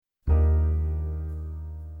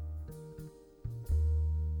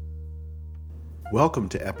Welcome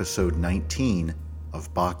to episode 19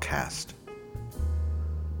 of Bachcast.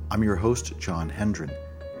 I'm your host, John Hendren,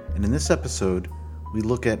 and in this episode, we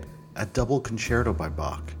look at a double concerto by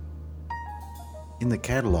Bach in the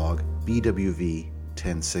catalog BWV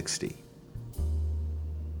 1060.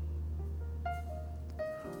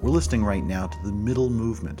 We're listening right now to the middle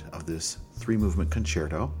movement of this three-movement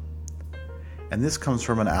concerto, and this comes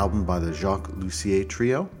from an album by the Jacques Lussier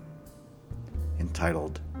Trio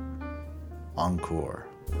entitled Encore.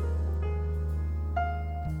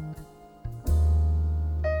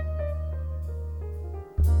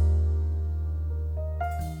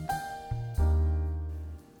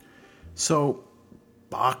 So,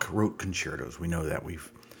 Bach wrote concertos. We know that.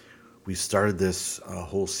 We've started this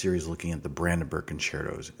whole series looking at the Brandenburg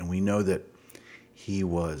concertos, and we know that he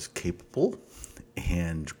was capable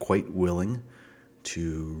and quite willing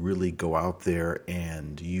to really go out there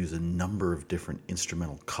and use a number of different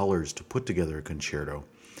instrumental colors to put together a concerto.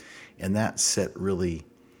 And that set really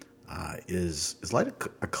is like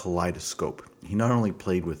a kaleidoscope. He not only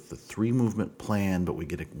played with the three-movement plan, but we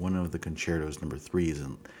get one of the concertos, number 3, is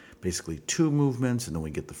in basically 2 movements, and then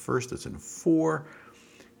we get the first that's in 4.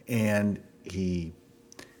 And he's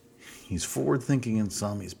forward-thinking in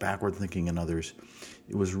some, he's backward-thinking in others.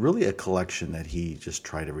 It was really a collection that he just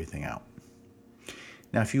tried everything out.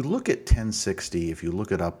 Now, if you look at 1060, if you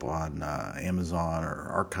look it up on Amazon or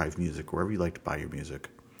Archive Music, wherever you like to buy your music,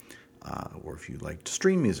 or if you like to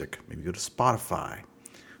stream music, maybe go to Spotify,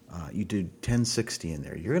 you do 1060 in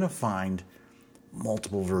there, you're going to find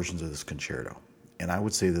multiple versions of this concerto. And I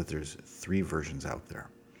would say that there's 3 versions out there.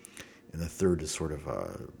 And the third is sort of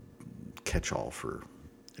a catch-all for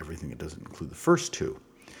everything. It doesn't include the first 2.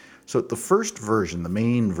 So the first version, the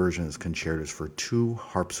main version of this concerto, is for 2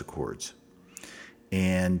 harpsichords.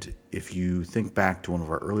 And if you think back to one of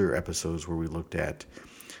our earlier episodes where we looked at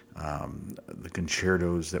the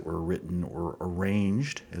concertos that were written or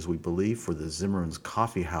arranged, as we believe, for the Zimmermann's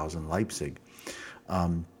Coffee House in Leipzig,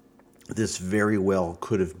 this very well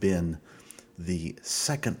could have been the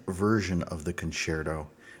second version of the concerto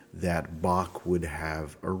that Bach would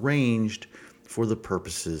have arranged for the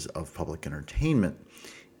purposes of public entertainment.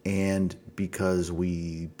 And because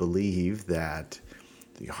we believe that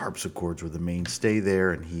the harpsichords were the mainstay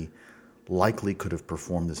there, and he likely could have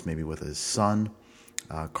performed this maybe with his son,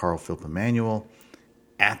 Carl Philipp Emanuel,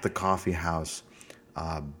 at the coffee house.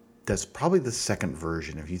 That's probably the second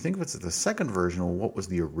version. If you think of it as the second version, well, what was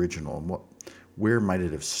the original, and where might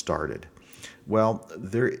it have started? Well,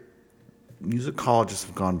 musicologists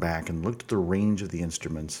have gone back and looked at the range of the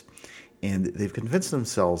instruments, and they've convinced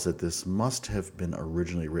themselves that this must have been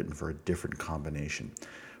originally written for a different combination,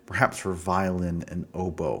 perhaps for violin and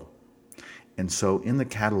oboe. And so in the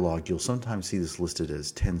catalog, you'll sometimes see this listed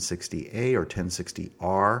as 1060A or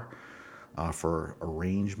 1060R for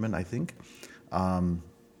arrangement, I think. And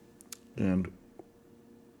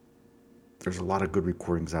there's a lot of good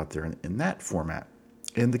recordings out there in that format.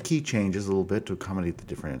 And the key changes a little bit to accommodate the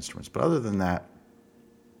different instruments. But other than that,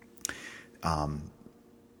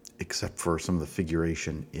 except for some of the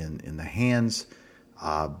figuration in the hands,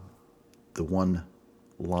 the one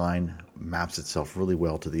line maps itself really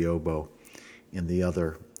well to the oboe, and the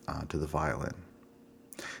other to the violin.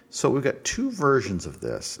 So we've got 2 versions of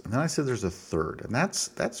this, and then I said there's a third, and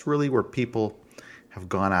that's really where people have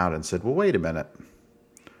gone out and said, well, wait a minute,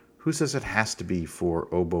 who says it has to be for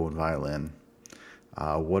oboe and violin?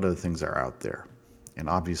 What other things are out there? And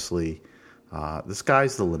obviously, the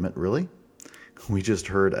sky's the limit, really. We just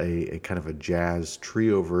heard a kind of a jazz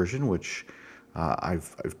trio version, which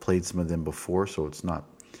I've played some of them before, so it's not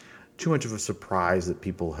too much of a surprise that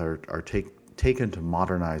people are taken to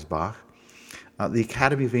modernize Bach. The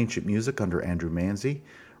Academy of Ancient Music under Andrew Manzi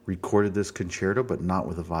recorded this concerto, but not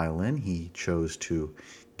with a violin. He chose to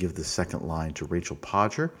give the second line to Rachel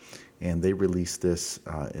Podger, and they released this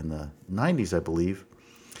in the 90s, I believe,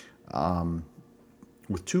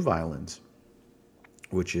 with 2 violins,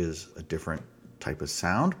 which is a different type of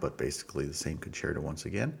sound, but basically the same concerto once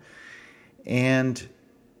again. And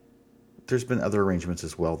there's been other arrangements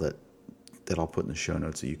as well that I'll put in the show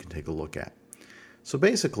notes that you can take a look at. So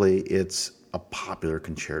basically, it's a popular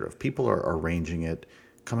concerto. If people are arranging it,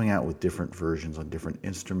 coming out with different versions on different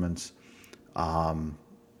instruments,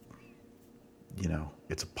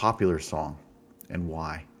 it's a popular song. And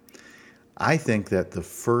why? I think that the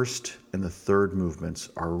first and the third movements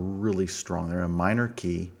are really strong. They're in a minor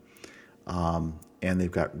key, and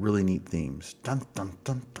they've got really neat themes.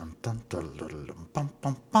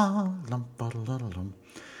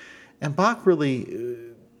 And Bach really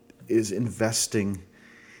is investing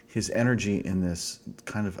his energy in this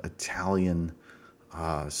kind of Italian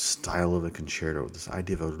style of a concerto, this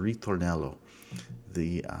idea of a ritornello.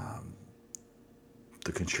 The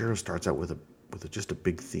concerto starts out with just a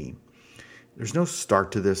big theme. There's no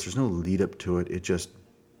start to this. There's no lead up to it. It just,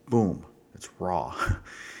 boom, it's raw.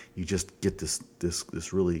 You just get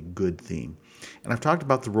this really good theme. And I've talked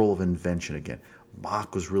about the role of invention again.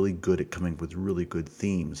 Bach was really good at coming up with really good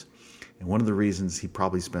themes. And one of the reasons he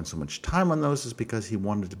probably spent so much time on those is because he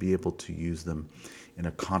wanted to be able to use them in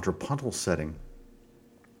a contrapuntal setting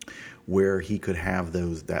where he could have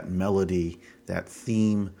that melody, that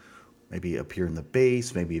theme, maybe appear in the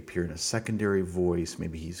bass, maybe appear in a secondary voice,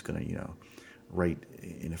 maybe he's going to, write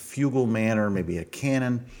in a fugal manner, maybe a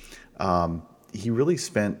canon. He really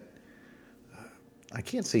spent, I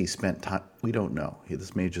can't say he spent time, we don't know.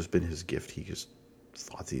 This may have just been his gift. He just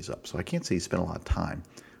thought these up. So I can't say he spent a lot of time,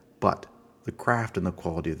 but the craft and the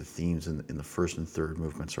quality of the themes in the first and third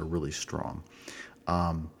movements are really strong.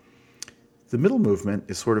 The middle movement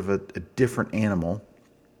is sort of a different animal.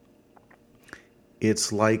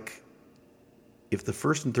 It's like if the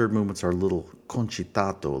first and third movements are a little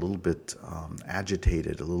concitato, a little bit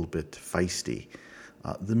agitated, a little bit feisty,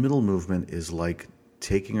 the middle movement is like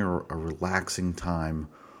taking a relaxing time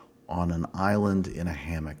on an island in a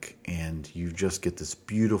hammock, and you just get this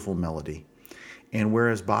beautiful melody. And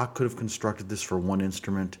whereas Bach could have constructed this for one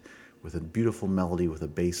instrument with a beautiful melody with a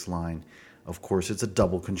bass line, of course it's a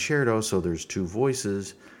double concerto, so there's two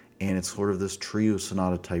voices, and it's sort of this trio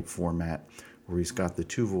sonata type format where he's got the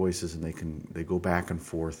two voices and they go back and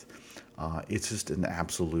forth. It's just an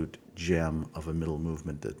absolute gem of a middle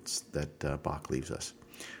movement that Bach leaves us.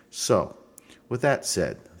 So, with that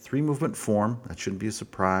said, three movement form, that shouldn't be a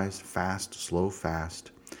surprise. Fast, slow,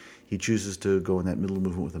 fast. He chooses to go in that middle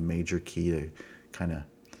movement with a major key to kind of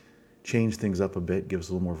change things up a bit, give us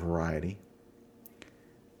a little more variety.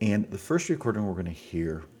 And the first recording we're going to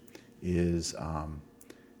hear is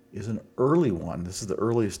an early one. This is the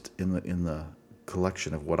earliest in the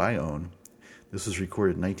collection of what I own. This was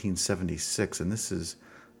recorded in 1976, and this is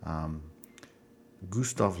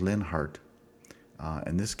Gustav Lehnhardt,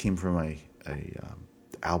 and this came from a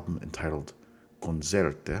album entitled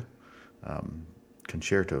Concerte,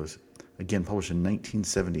 Concertos, again published in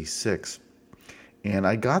 1976. And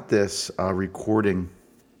I got this recording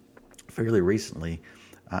fairly recently.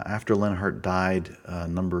 After Lehnhardt died, a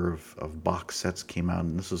number of box sets came out,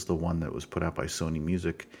 and this is the one that was put out by Sony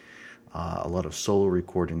Music. A lot of solo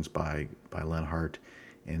recordings by Lehnhardt,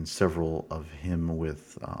 and several of him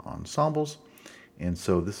with ensembles. And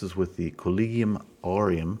so this is with the Collegium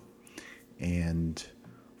Aureum, and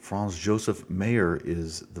Franz Joseph Mayer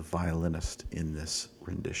is the violinist in this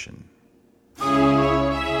rendition.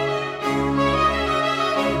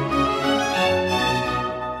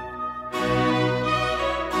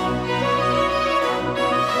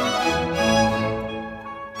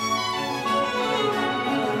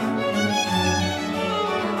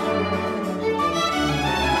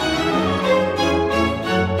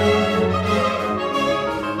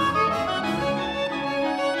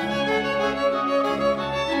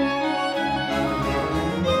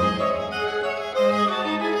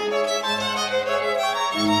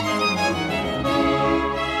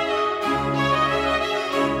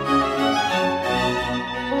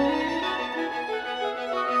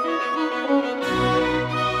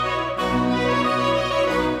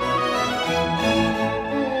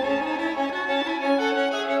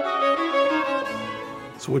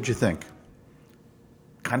 So what'd you think?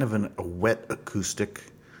 Kind of a wet acoustic.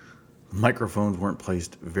 Microphones weren't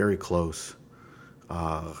placed very close.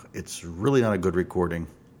 It's really not a good recording.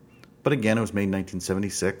 But again, it was made in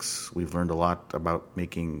 1976. We've learned a lot about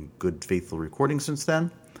making good, faithful recordings since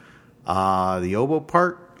then. The oboe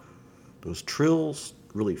part, those trills,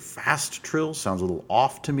 really fast trills, sounds a little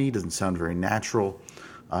off to me, doesn't sound very natural.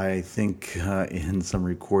 I think in some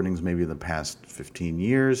recordings, maybe in the past 15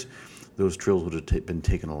 years, those trills would have been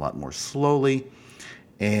taken a lot more slowly,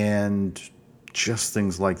 and just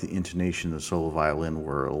things like the intonation of the solo violin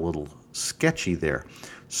were a little sketchy there.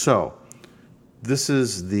 So this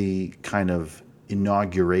is the kind of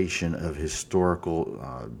inauguration of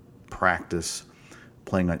historical practice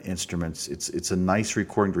playing on instruments. It's a nice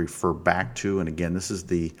recording to refer back to, and again, this is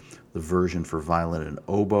the version for violin and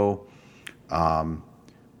oboe.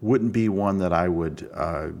 Wouldn't be one that I would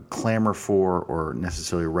clamor for or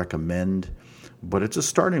necessarily recommend, but it's a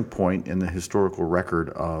starting point in the historical record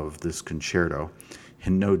of this concerto,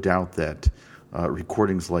 and no doubt that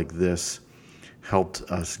recordings like this helped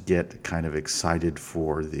us get kind of excited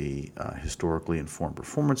for the historically informed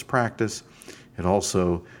performance practice. It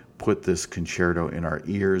also put this concerto in our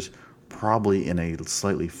ears probably in a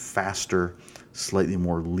slightly faster, slightly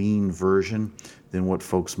more lean version than what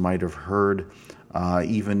folks might have heard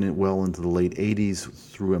even well into the late 80s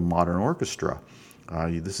through a modern orchestra.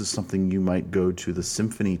 This is something you might go to the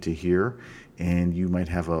symphony to hear, and you might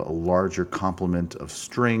have a larger complement of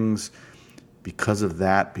strings. Because of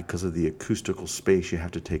that, because of the acoustical space, you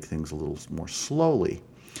have to take things a little more slowly.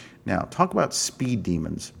 Now, talk about speed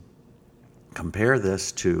demons. Compare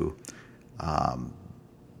this to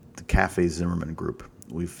the Cafe Zimmerman group.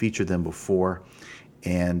 We've featured them before,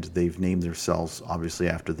 and they've named themselves, obviously,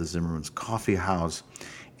 after the Zimmerman's Coffee House.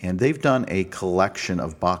 And they've done a collection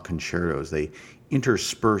of Bach concertos. They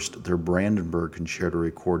interspersed their Brandenburg concerto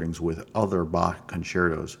recordings with other Bach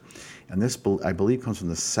concertos. And this, I believe, comes from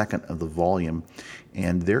the second of the volume.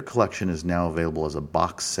 And their collection is now available as a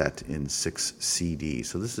box set in 6 CDs.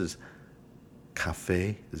 So this is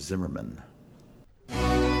Cafe Zimmerman.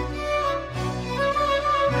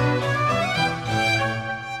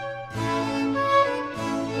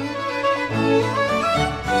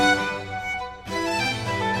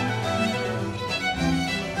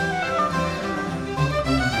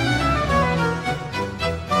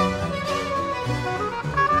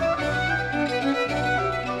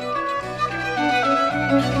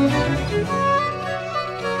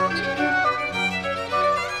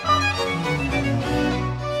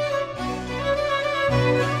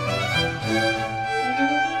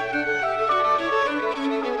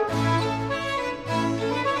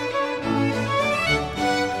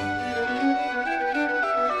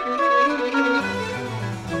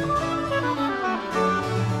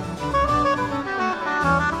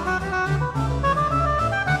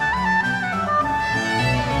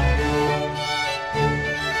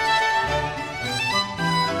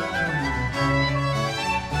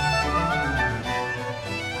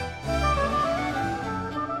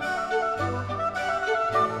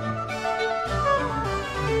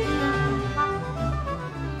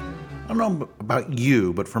 I don't know about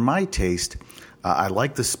you, but for my taste, I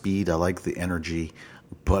like the speed, I like the energy,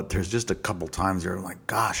 but there's just a couple times there I'm like,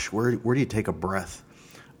 gosh, where do you take a breath?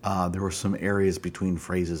 There were some areas between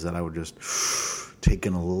phrases that I would just take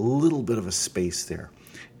in a little bit of a space there.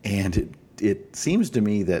 And it seems to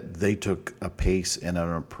me that they took a pace and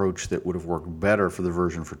an approach that would have worked better for the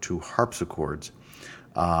version for 2 harpsichords.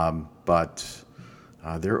 But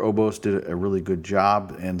their oboist did a really good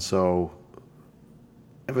job, and so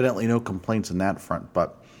evidently no complaints on that front,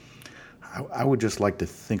 but I would just like to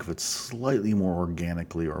think of it slightly more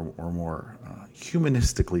organically or more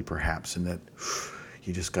humanistically, perhaps, in that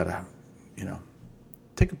you just got to,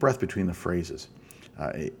 take a breath between the phrases.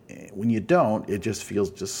 When you don't, it just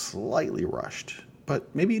feels just slightly rushed,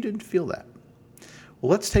 but maybe you didn't feel that.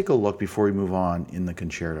 Well, let's take a look before we move on in the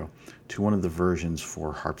concerto to one of the versions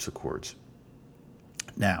for harpsichords.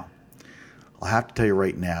 Now, I'll have to tell you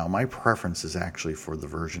right now, my preference is actually for the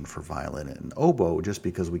version for violin and oboe, just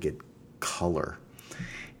because we get color.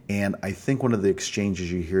 And I think one of the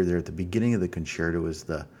exchanges you hear there at the beginning of the concerto is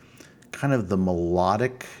the kind of the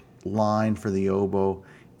melodic line for the oboe,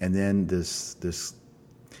 and then this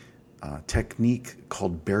technique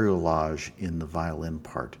called bariolage in the violin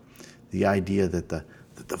part. The idea that the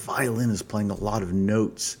violin is playing a lot of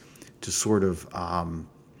notes to sort of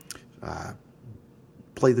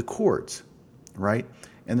play the chords. Right?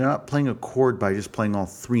 And they're not playing a chord by just playing all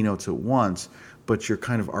 3 notes at once, but you're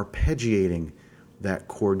kind of arpeggiating that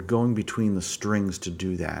chord, going between the strings to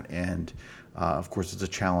do that. And of course, it's a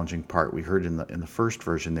challenging part. We heard in the first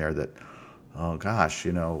version there that, oh gosh,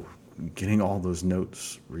 getting all those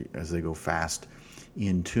notes as they go fast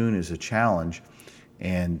in tune is a challenge.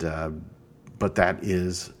 And but that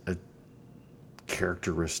is a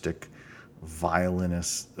characteristic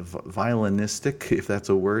violinistic, if that's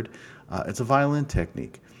a word. It's a violin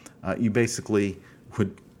technique. You basically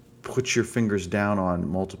would put your fingers down on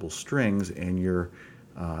multiple strings, and you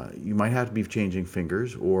might have to be changing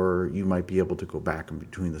fingers, or you might be able to go back in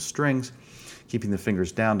between the strings, keeping the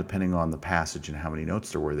fingers down depending on the passage and how many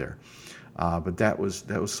notes there were there. But that was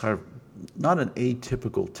sort of not an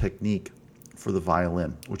atypical technique for the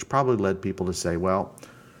violin, which probably led people to say, well,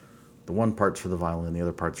 the one part's for the violin, the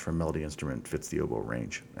other part's for a melody instrument, fits the oboe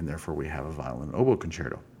range, and therefore we have a violin oboe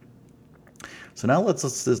concerto. So now let's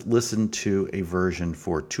listen to a version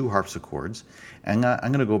for 2 harpsichords. And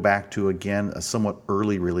I'm going to go back to, again, a somewhat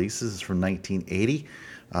early release. This is from 1980,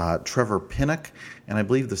 Trevor Pinnock. And I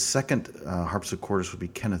believe the second harpsichordist would be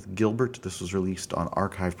Kenneth Gilbert. This was released on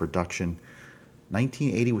Archive Production,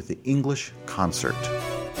 1980, with the English Concert.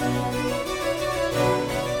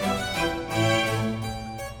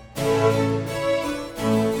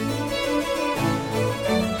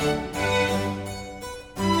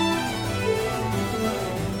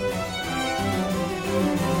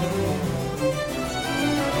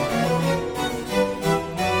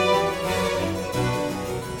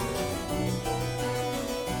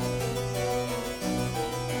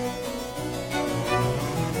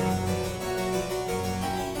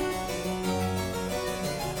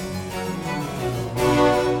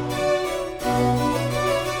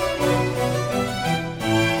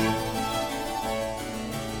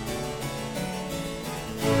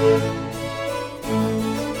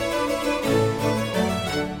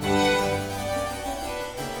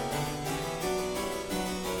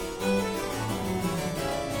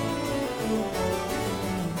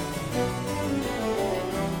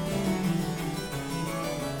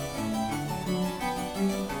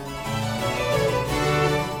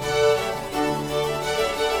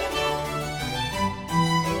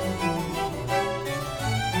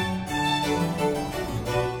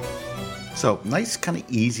 So nice kind of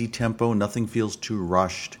easy tempo. Nothing feels too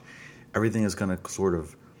rushed. Everything is going to sort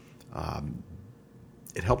of,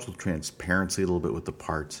 it helps with transparency a little bit with the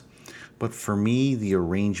parts. But for me, the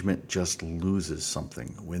arrangement just loses something.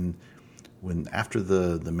 When after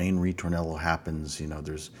the main ritornello happens,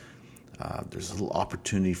 there's a little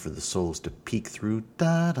opportunity for the solos to peek through.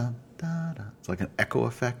 Da da da da. It's like an echo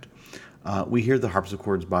effect. We hear the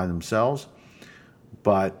harpsichords by themselves,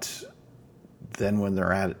 but then when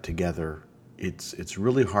they're at it together, it's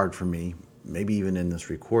really hard for me, maybe even in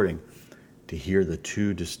this recording, to hear the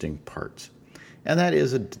two distinct parts. And that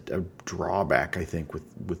is a drawback, I think,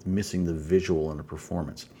 with missing the visual in a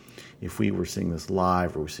performance. If we were seeing this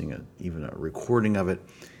live, or we're seeing even a recording of it,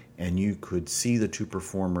 and you could see the two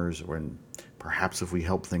performers, or perhaps if we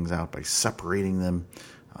help things out by separating them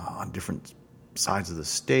on different sides of the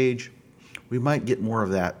stage, we might get more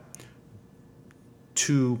of that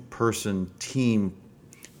two-person team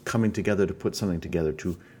coming together to put something together,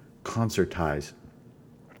 to concertize.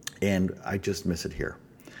 And I just miss it here.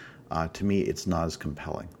 To me, it's not as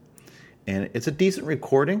compelling. And it's a decent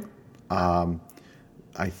recording. I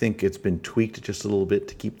think it's been tweaked just a little bit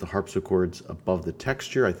to keep the harpsichords above the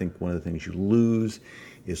texture. I think one of the things you lose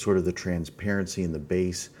is sort of the transparency in the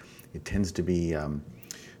bass. It tends to be, the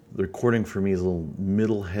recording for me is a little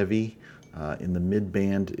middle heavy, in the mid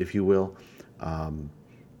band, if you will.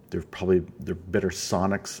 There are better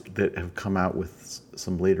sonics that have come out with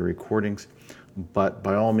some later recordings. But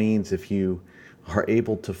by all means, if you are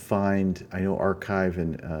able to find, I know Archive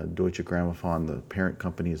and Deutsche Grammophon, the parent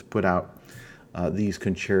company, has put out these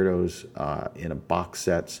concertos in a box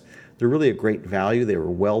sets. They're really a great value. They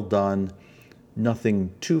were well done,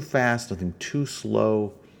 nothing too fast, nothing too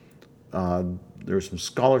slow. There's some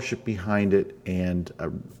scholarship behind it, and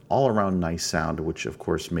all-around nice sound, which of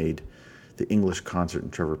course made the English Concert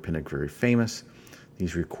and Trevor Pinnock very famous.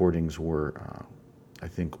 These recordings were, I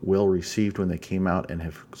think, well received when they came out and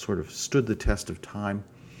have sort of stood the test of time.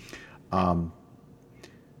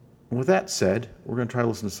 With that said, we're going to try to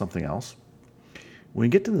listen to something else. When you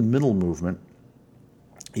get to the middle movement,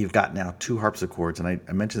 you've got now two harpsichords, and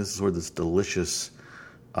I mentioned this is sort of this delicious,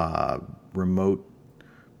 remote,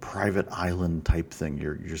 private island type thing.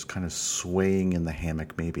 You're just kind of swaying in the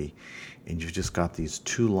hammock maybe, and you've just got these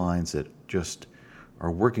two lines that just are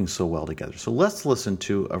working so well together. So let's listen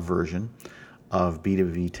to a version of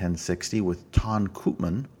BWV 1060 with Ton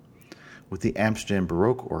Koopman with the Amsterdam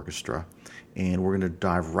Baroque Orchestra, and we're going to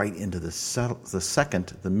dive right into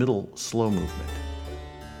the middle slow movement.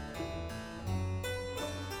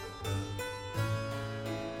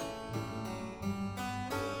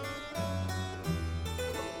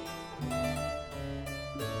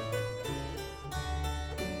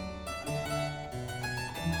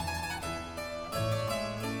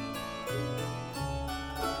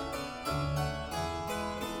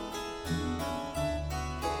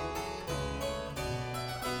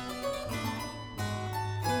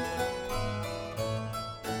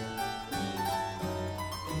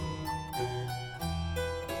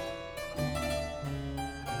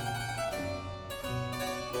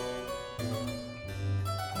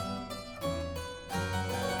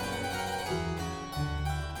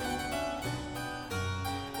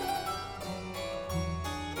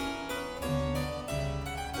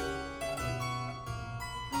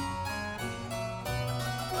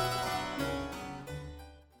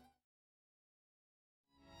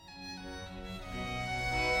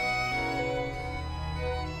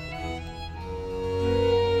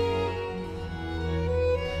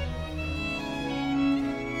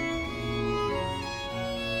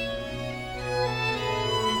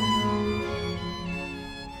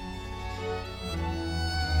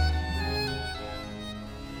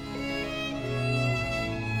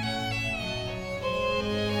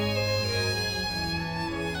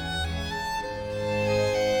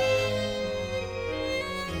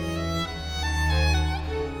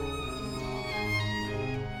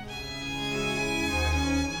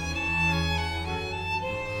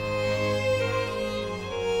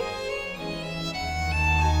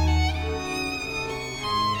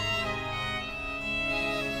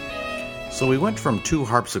 So we went from two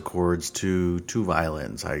harpsichords to two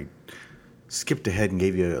violins. I skipped ahead and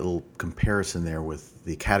gave you a little comparison there with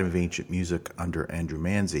the Academy of Ancient Music under Andrew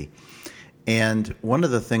Manzi. And one of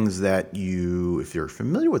the things that you, if you're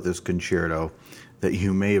familiar with this concerto, that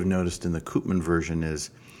you may have noticed in the Koopman version is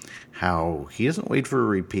how he doesn't wait for a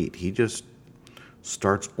repeat. He just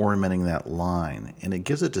starts ornamenting that line. And it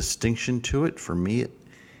gives a distinction to it. For me,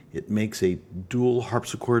 it makes a dual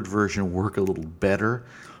harpsichord version work a little better,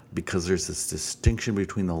 because there's this distinction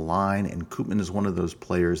between the line, and Koopman is one of those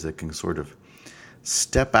players that can sort of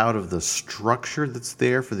step out of the structure that's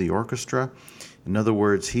there for the orchestra. In other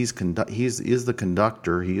words, he is the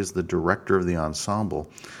conductor, he is the director of the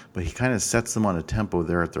ensemble, but he kind of sets them on a tempo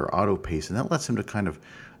there at their auto pace, and that lets him to kind of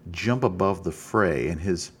jump above the fray. And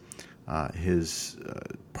his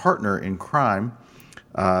partner in crime,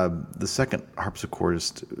 the second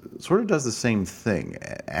harpsichordist, sort of does the same thing,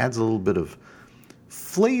 adds a little bit of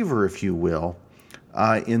flavor, if you will,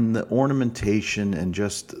 in the ornamentation and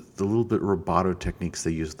just the little bit rubato techniques they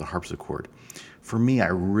use with the harpsichord. For me, I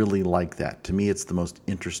really like that. To me, it's the most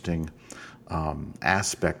interesting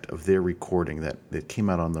aspect of their recording that came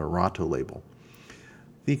out on the Erato label.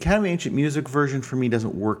 The Academy of Ancient Music version for me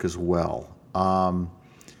doesn't work as well.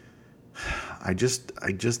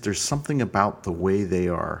 There's something about the way they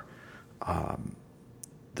are.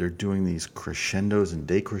 They're doing these crescendos and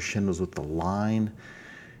decrescendos with the line,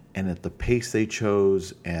 and at the pace they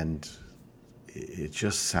chose, and it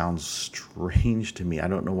just sounds strange to me. I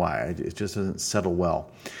don't know why. It just doesn't settle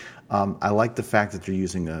well. I like the fact that they're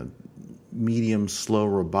using a medium, slow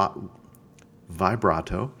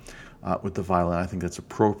vibrato with the violin. I think that's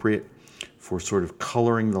appropriate for sort of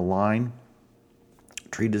coloring the line.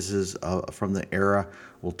 Treatises from the era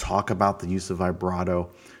will talk about the use of vibrato.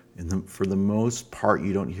 For the most part,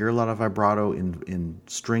 you don't hear a lot of vibrato in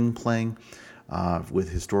string playing with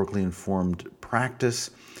historically informed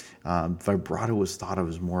practice. Vibrato was thought of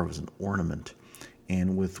as more of an ornament.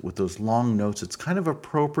 And with those long notes, it's kind of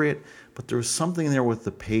appropriate, but there was something there with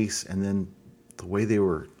the pace and then the way they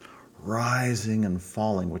were rising and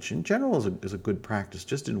falling, which in general is a good practice,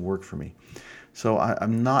 just didn't work for me. So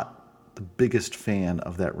I'm not the biggest fan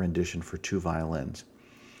of that rendition for two violins.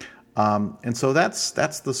 And so that's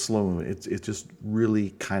the slow movement. It's just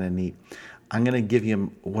really kind of neat. I'm going to give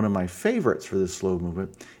you one of my favorites for this slow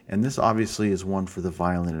movement, and this obviously is one for the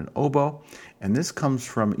violin and oboe, and this comes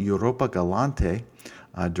from Europa Galante,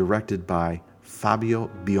 directed by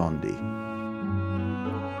Fabio Biondi.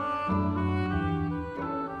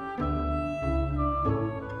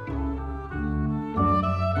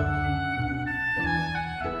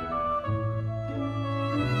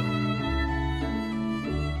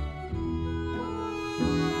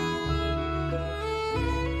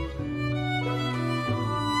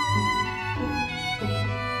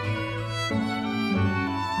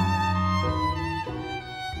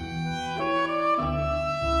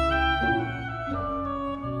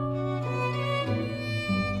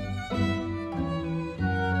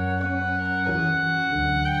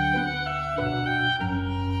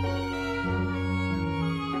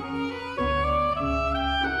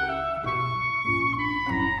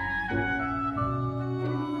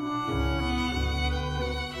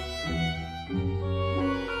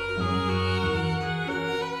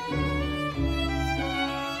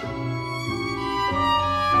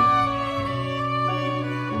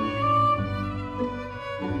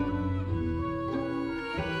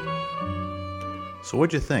 So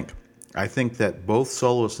what'd you think? I think that both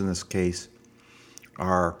soloists in this case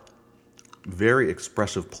are very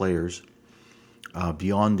expressive players,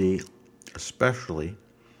 Biondi especially,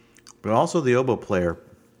 but also the oboe player.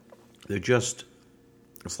 It's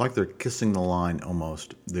like they're kissing the line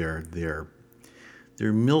almost. They're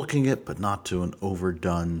milking it, but not to an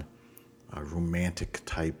overdone, romantic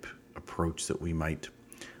type approach that we might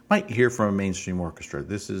hear from a mainstream orchestra.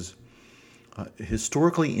 This is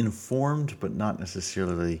historically informed, but not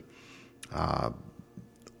necessarily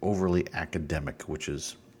overly academic, which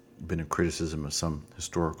has been a criticism of some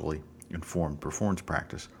historically informed performance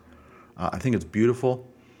practice. I think it's beautiful.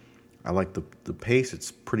 I like the pace.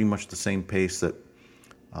 It's pretty much the same pace that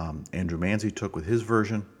Andrew Manzi took with his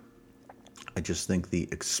version. I just think the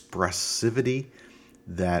expressivity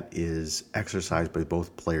that is exercised by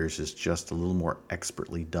both players is just a little more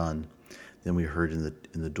expertly done than we heard in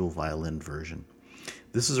the dual violin version.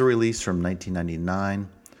 This is a release from 1999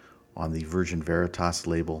 on the Virgin Veritas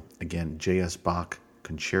label. Again, J.S. Bach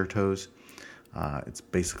concertos. It's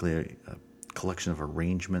basically a collection of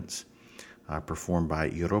arrangements performed by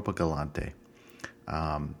Europa Galante.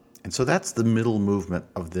 And so that's the middle movement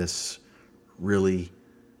of this really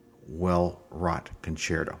well-wrought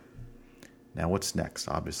concerto. Now what's next?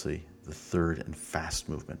 Obviously, the third and fast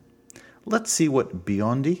movement. Let's see what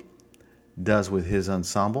Biondi does with his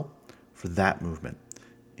ensemble for that movement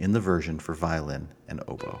in the version for violin and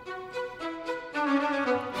oboe.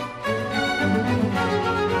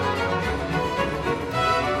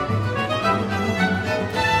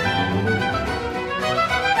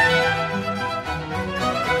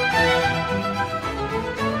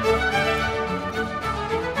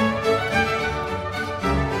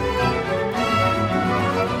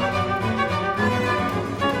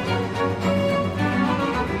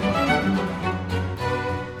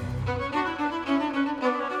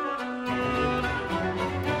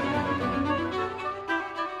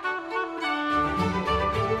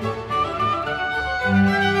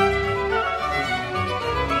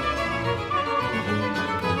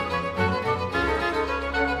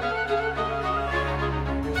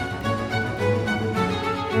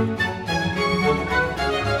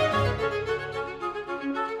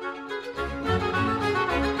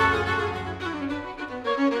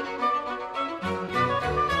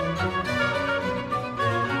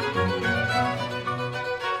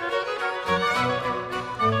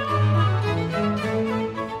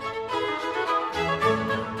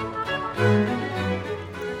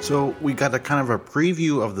 So we got a kind of a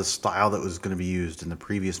preview of the style that was going to be used in the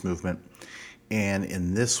previous movement. And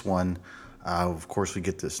in this one, of course, we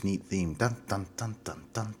get this neat theme. Dun, dun, dun, dun,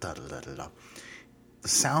 dun, dun, dun, dun, dun. The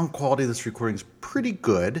sound quality of this recording is pretty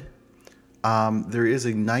good. There is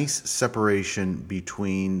a nice separation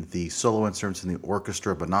between the solo instruments and the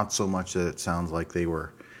orchestra, but not so much that it sounds like they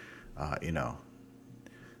were,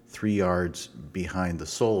 3 yards behind the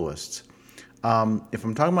soloists. If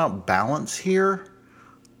I'm talking about balance here,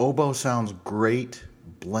 oboe sounds great,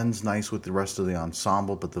 blends nice with the rest of the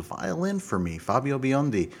ensemble, but the violin for me, Fabio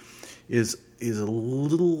Biondi, is a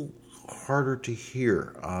little harder to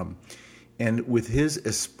hear. And with his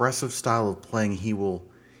expressive style of playing, he will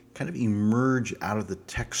kind of emerge out of the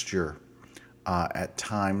texture at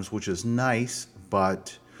times, which is nice,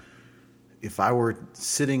 but if I were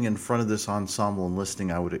sitting in front of this ensemble and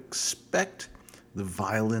listening, I would expect the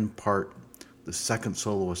violin part, the second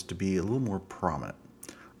soloist, to be a little more prominent.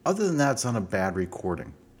 Other than that, it's not a bad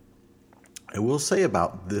recording. I will say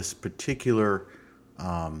about this particular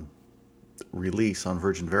release on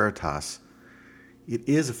Virgin Veritas, it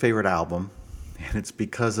is a favorite album, and it's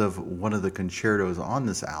because of one of the concertos on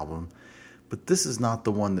this album, but this is not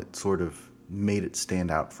the one that sort of made it stand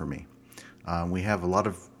out for me. We have a lot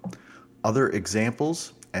of other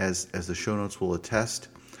examples, as the show notes will attest,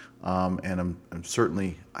 and I'm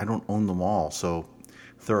certainly, I don't own them all, so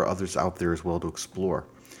there are others out there as well to explore.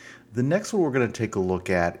 The next one we're going to take a look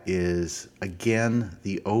at is, again,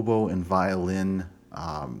 the oboe and violin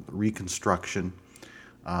reconstruction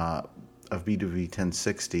of BWV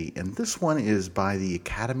 1060. And this one is by the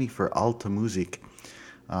Academy for Alte Musik,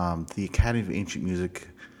 the Academy of Ancient Music,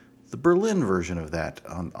 the Berlin version of that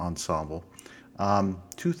ensemble.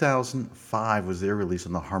 2005 was their release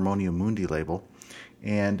on the Harmonia Mundi label.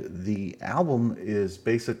 And the album is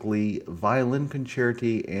basically violin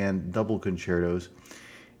concerti and double concertos.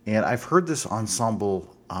 And I've heard this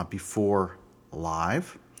ensemble before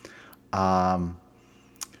live.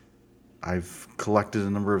 I've collected a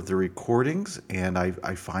number of the recordings, and I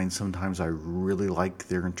find sometimes I really like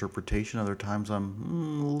their interpretation. Other times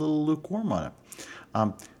I'm a little lukewarm on it.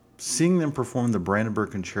 Seeing them perform the Brandenburg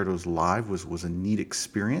Concertos live was a neat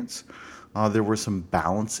experience. There were some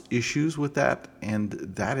balance issues with that, and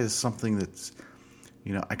that is something that's,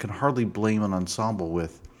 I can hardly blame an ensemble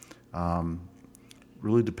with.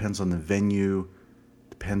 Really depends on the venue,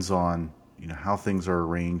 depends on how things are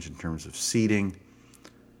arranged in terms of seating.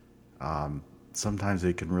 Sometimes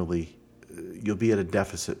they can really, you'll be at a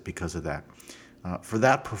deficit because of that. For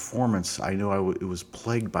that performance, I know it was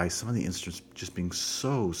plagued by some of the instruments just being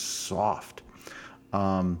so soft.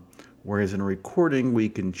 Whereas in a recording, we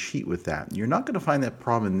can cheat with that. You're not going to find that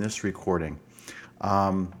problem in this recording.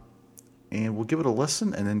 And we'll give it a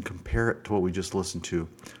listen and then compare it to what we just listened to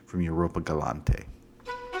from Europa Galante.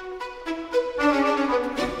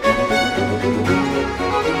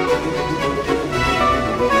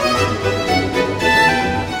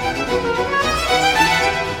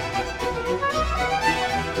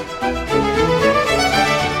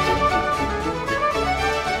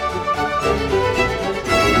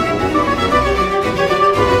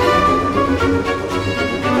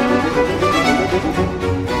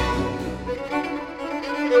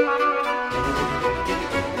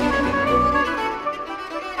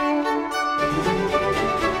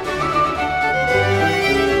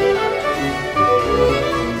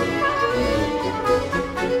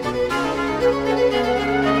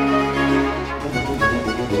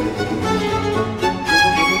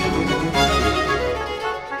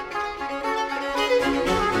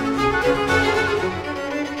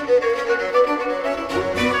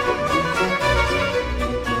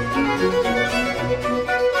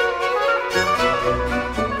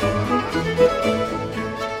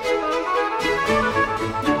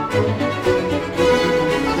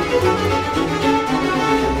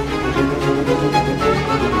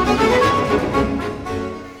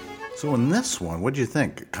 So in this one, what do you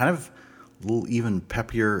think? Kind of a little even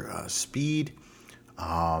peppier speed.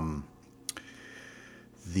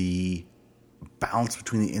 The balance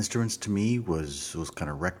between the instruments to me was kind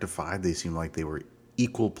of rectified. They seemed like they were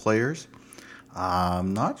equal players.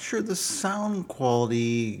 I'm not sure the sound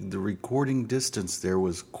quality, the recording distance there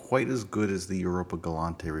was quite as good as the Europa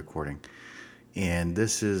Galante recording. And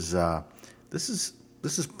this is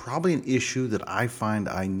this is probably an issue that I find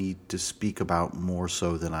I need to speak about more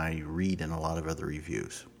so than I read in a lot of other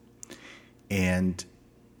reviews. And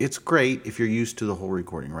it's great if you're used to the whole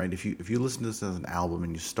recording, right? If you listen to this as an album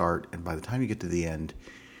and you start, and by the time you get to the end,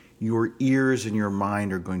 your ears and your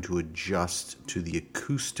mind are going to adjust to the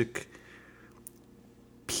acoustic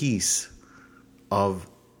piece of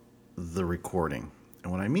the recording.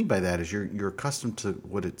 And what I mean by that is you're accustomed to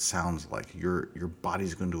what it sounds like. Your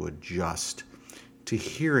body's going to adjust to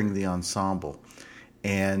hearing the ensemble.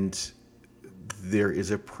 And there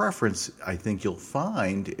is a preference I think you'll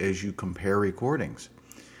find as you compare recordings.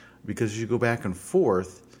 Because as you go back and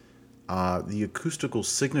forth, the acoustical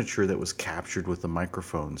signature that was captured with the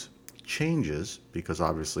microphones changes, because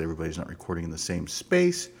obviously everybody's not recording in the same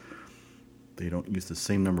space. They don't use the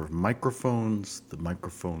same number of microphones. The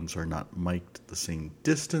microphones are not mic'd the same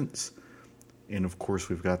distance. And of course,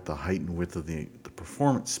 we've got the height and width of the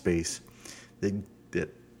performance space that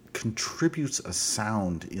contributes a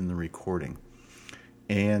sound in the recording.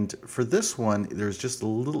 And for this one, it's just a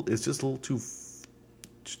little too,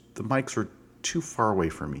 the mics are too far away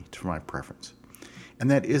from me, for my preference.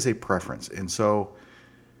 And that is a preference. And so,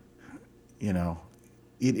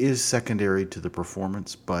 it is secondary to the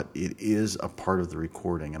performance, but it is a part of the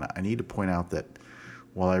recording. And I need to point out that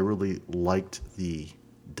while I really liked the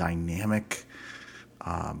dynamic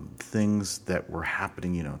things that were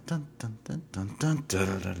happening, dun, dun, dun, dun, dun, dun,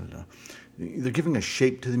 dun, dun, dun. They're giving a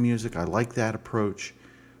shape to the music. I like that approach.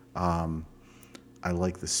 I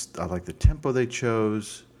like the tempo they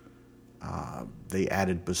chose. They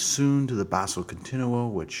added bassoon to the basso continuo,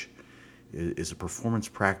 which is a performance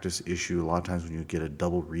practice issue. A lot of times when you get a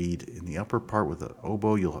double reed in the upper part with the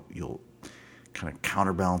oboe, you'll kind of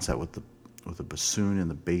counterbalance that with the bassoon and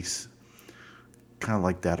the bass. Kind of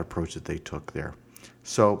like that approach that they took there.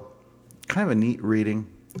 So, kind of a neat reading.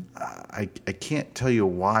 I can't tell you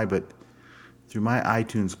why, but through my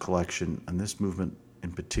iTunes collection, and this movement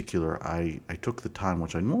in particular, I took the time,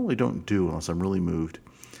 which I normally don't do unless I'm really moved.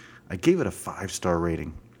 I gave it a 5-star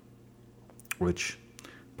rating, which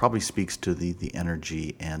probably speaks to the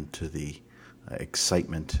energy and to the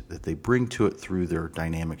excitement that they bring to it through their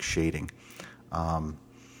dynamic shading. And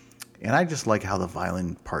I just like how the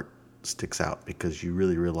violin part sticks out, because you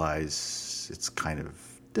really realize it's kind of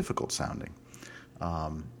difficult sounding,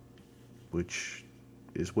 which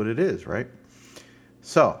is what it is, right?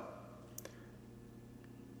 So,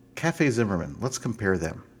 Cafe Zimmermann, let's compare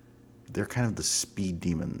them. They're kind of the speed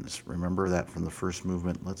demons. Remember that from the first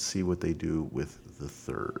movement? Let's see what they do with the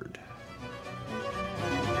third.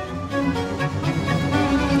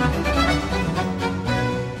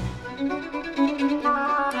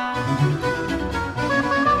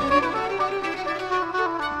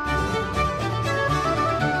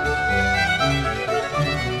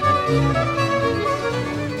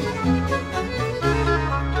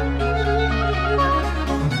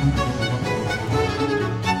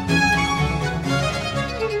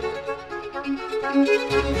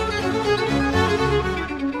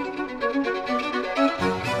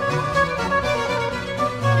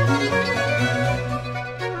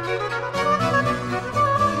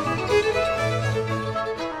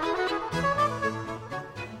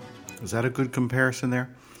 Is that a good comparison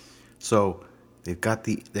there? So they've got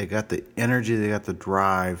the energy, they got the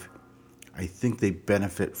drive. I think they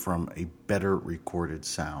benefit from a better recorded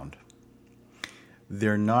sound.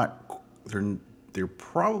 They're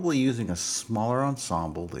probably using a smaller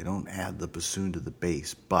ensemble. They don't add the bassoon to the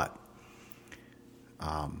bass, but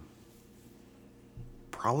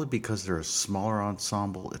probably because they're a smaller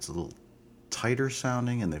ensemble, it's a little tighter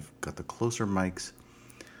sounding, and they've got the closer mics.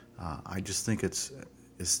 I just think it's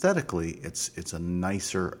aesthetically, it's a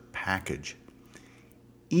nicer package.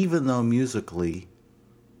 Even though musically,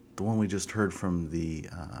 the one we just heard from the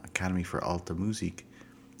Academy for Alta Musik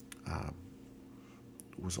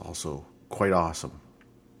was also quite awesome.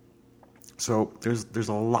 So there's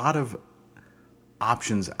a lot of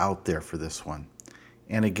options out there for this one.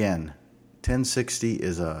 And again, 1060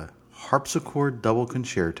 is a harpsichord double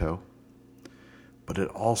concerto, but it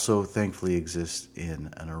also thankfully exists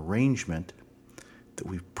in an arrangement that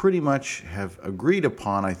we pretty much have agreed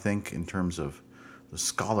upon, I think, in terms of the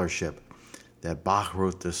scholarship, that Bach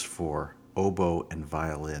wrote this for oboe and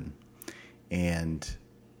violin. And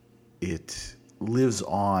it lives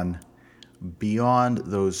on beyond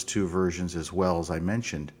those two versions as well, as I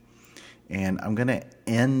mentioned. And I'm going to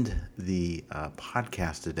end the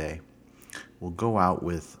podcast today. We'll go out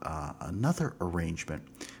with another arrangement.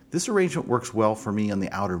 This arrangement works well for me on the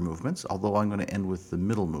outer movements, although I'm going to end with the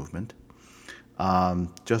middle movement.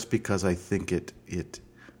 Just because I think it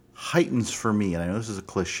heightens for me, and I know this is a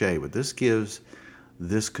cliche, but this gives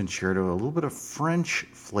this concerto a little bit of French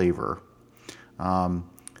flavor.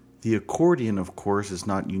 The accordion, of course, is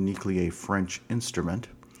not uniquely a French instrument,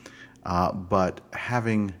 but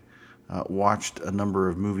having watched a number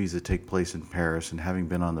of movies that take place in Paris and having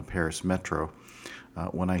been on the Paris Metro,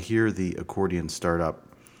 when I hear the accordion start up,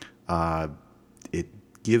 it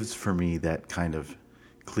gives for me that kind of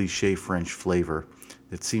cliche French flavor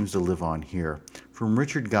that seems to live on here. From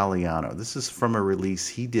Richard Galliano. This is from a release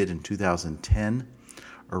he did in 2010,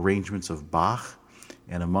 arrangements of Bach,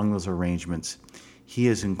 and among those arrangements, he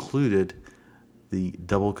has included the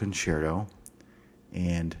double concerto,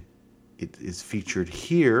 and it is featured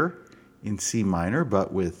here in C minor,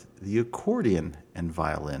 but with the accordion and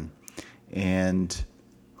violin. And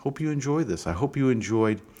hope you enjoy this. I hope you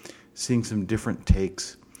enjoyed seeing some different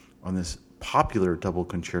takes on this popular double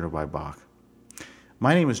concerto by Bach.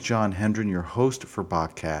 My name is John Hendren, your host for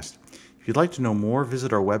Bachcast. If you'd like to know more,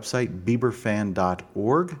 visit our website,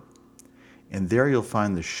 bieberfan.org, and there you'll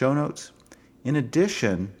find the show notes, in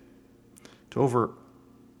addition to over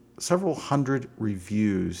several hundred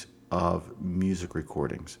reviews of music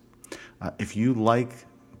recordings. If you like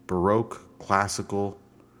Baroque, classical,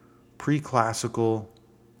 pre-classical,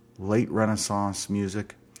 late Renaissance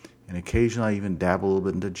music, and occasionally I even dabble a little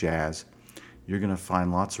bit into jazz, you're going to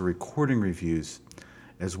find lots of recording reviews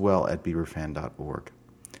as well at bieberfan.org.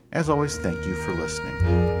 As always, thank you for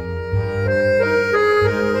listening.